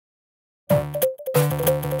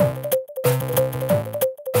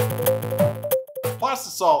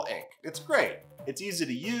Plastisol ink. It's great. It's easy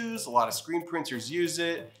to use, a lot of screen printers use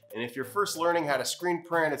it, and if you're first learning how to screen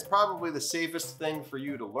print, it's probably the safest thing for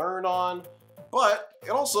you to learn on, but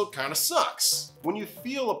it also kind of sucks. When you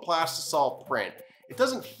feel a Plastisol print, it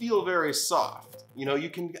doesn't feel very soft. You know, you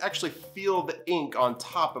can actually feel the ink on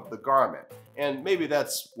top of the garment. And maybe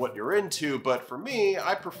that's what you're into, but for me,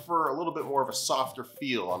 I prefer a little bit more of a softer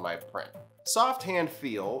feel on my print. Soft hand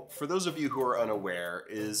feel, for those of you who are unaware,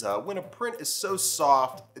 is when a print is so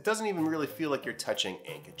soft, it doesn't even really feel like you're touching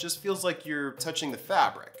ink. It just feels like you're touching the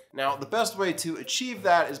fabric. Now, the best way to achieve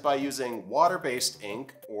that is by using water-based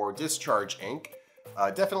ink or discharge ink.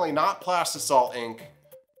 Definitely not Plastisol ink,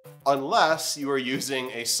 unless you are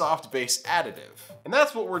using a soft base additive. And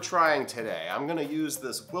that's what we're trying today. I'm gonna use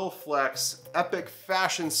this Wilflex Epic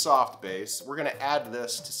Fashion Soft Base. We're gonna add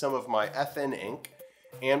this to some of my FN ink,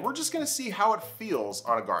 and we're just gonna see how it feels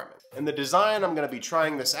on a garment. And the design I'm gonna be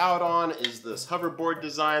trying this out on is this hoverboard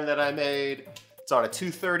design that I made. It's on a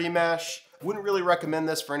 230 mesh. Wouldn't really recommend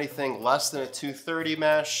this for anything less than a 230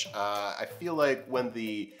 mesh. I feel like when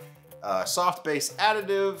the soft base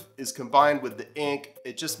additive is combined with the ink,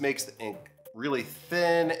 it just makes the ink really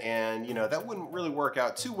thin, and you know, that wouldn't really work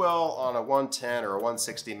out too well on a 110 or a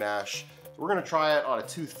 160 mesh. So we're gonna try it on a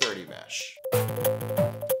 230 mesh.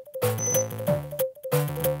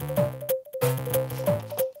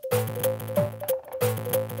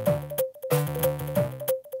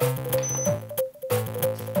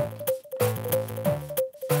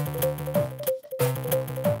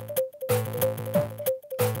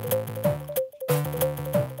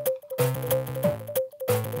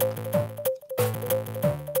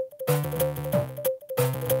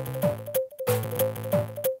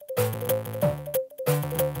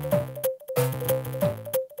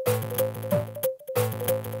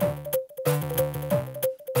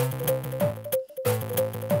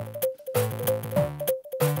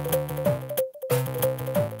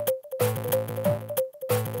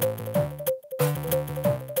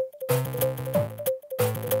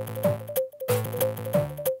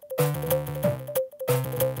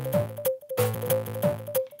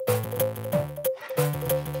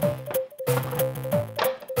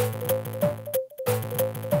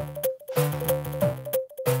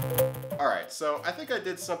 So I think I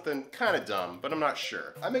did something kind of dumb, but I'm not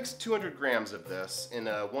sure. I mixed 200 grams of this in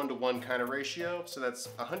a 1-to-1 kind of ratio. So that's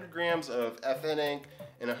 100 grams of FN ink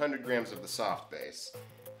and 100 grams of the soft base.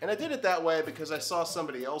 And I did it that way because I saw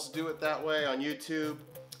somebody else do it that way on YouTube.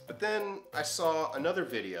 But then I saw another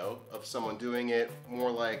video of someone doing it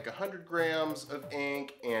more like 100 grams of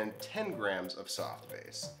ink and 10 grams of soft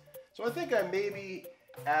base. So I think I maybe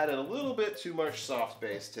added a little bit too much soft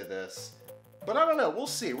base to this. But I don't know, we'll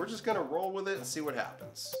see. We're just gonna roll with it and see what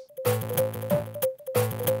happens.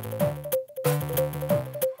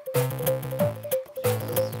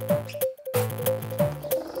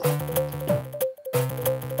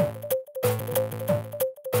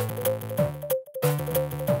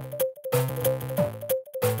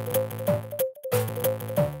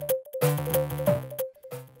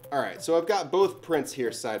 So I've got both prints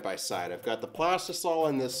here side by side. I've got the Plastisol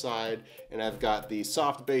on this side, and I've got the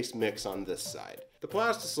soft base mix on this side. The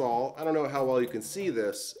Plastisol, I don't know how well you can see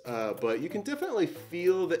this, but you can definitely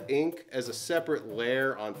feel the ink as a separate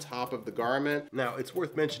layer on top of the garment. Now, it's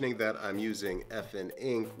worth mentioning that I'm using FN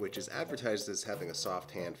ink, which is advertised as having a soft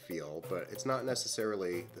hand feel, but it's not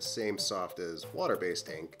necessarily the same soft as water-based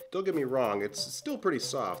ink. Don't get me wrong, it's still pretty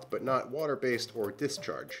soft, but not water-based or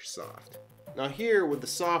discharge soft. Now here with the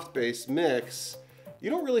soft base mix, you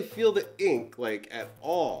don't really feel the ink like at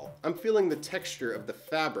all. I'm feeling the texture of the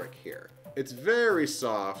fabric here. It's very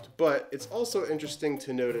soft, but it's also interesting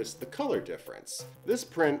to notice the color difference. This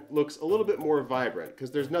print looks a little bit more vibrant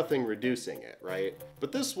because there's nothing reducing it, right?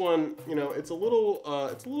 But this one, you know, it's a little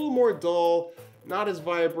more dull, not as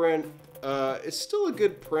vibrant. It's still a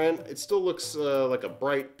good print. It still looks like a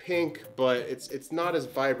bright pink, but it's not as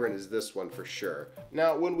vibrant as this one for sure.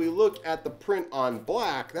 Now, when we look at the print on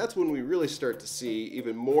black, that's when we really start to see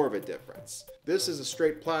even more of a difference. This is a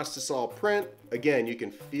straight Plastisol print. Again, you can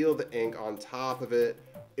feel the ink on top of it.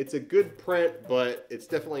 It's a good print, but it's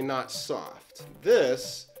definitely not soft.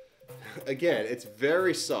 This, again, it's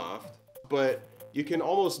very soft, but you can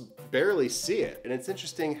almost barely see it. And it's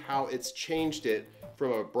interesting how it's changed it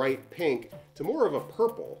from a bright pink to more of a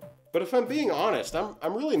purple. But if I'm being honest,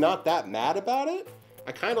 I'm really not that mad about it.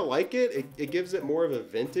 I kind of like it. It gives it more of a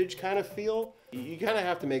vintage kind of feel. You kind of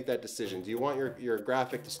have to make that decision. Do you want your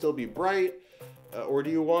graphic to still be bright, or do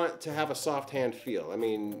you want to have a soft hand feel? I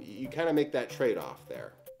mean, you kind of make that trade-off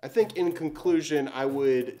there. I think in conclusion, I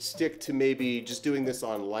would stick to maybe just doing this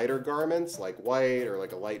on lighter garments like white or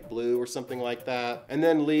like a light blue or something like that, and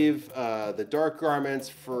then leave the dark garments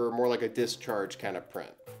for more like a discharge kind of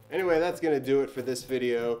print. Anyway, that's gonna do it for this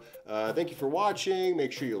video. Thank you for watching.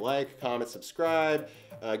 Make sure you like, comment, subscribe.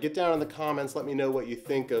 Get down in the comments, let me know what you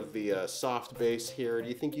think of the soft base here. Do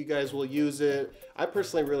you think you guys will use it? I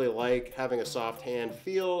personally really like having a soft hand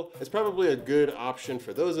feel. It's probably a good option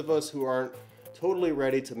for those of us who aren't totally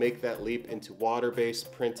ready to make that leap into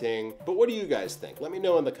water-based printing. But what do you guys think? Let me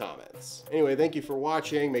know in the comments. Anyway, thank you for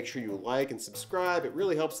watching. Make sure you like and subscribe. It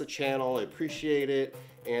really helps the channel. I appreciate it.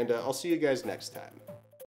 And I'll see you guys next time.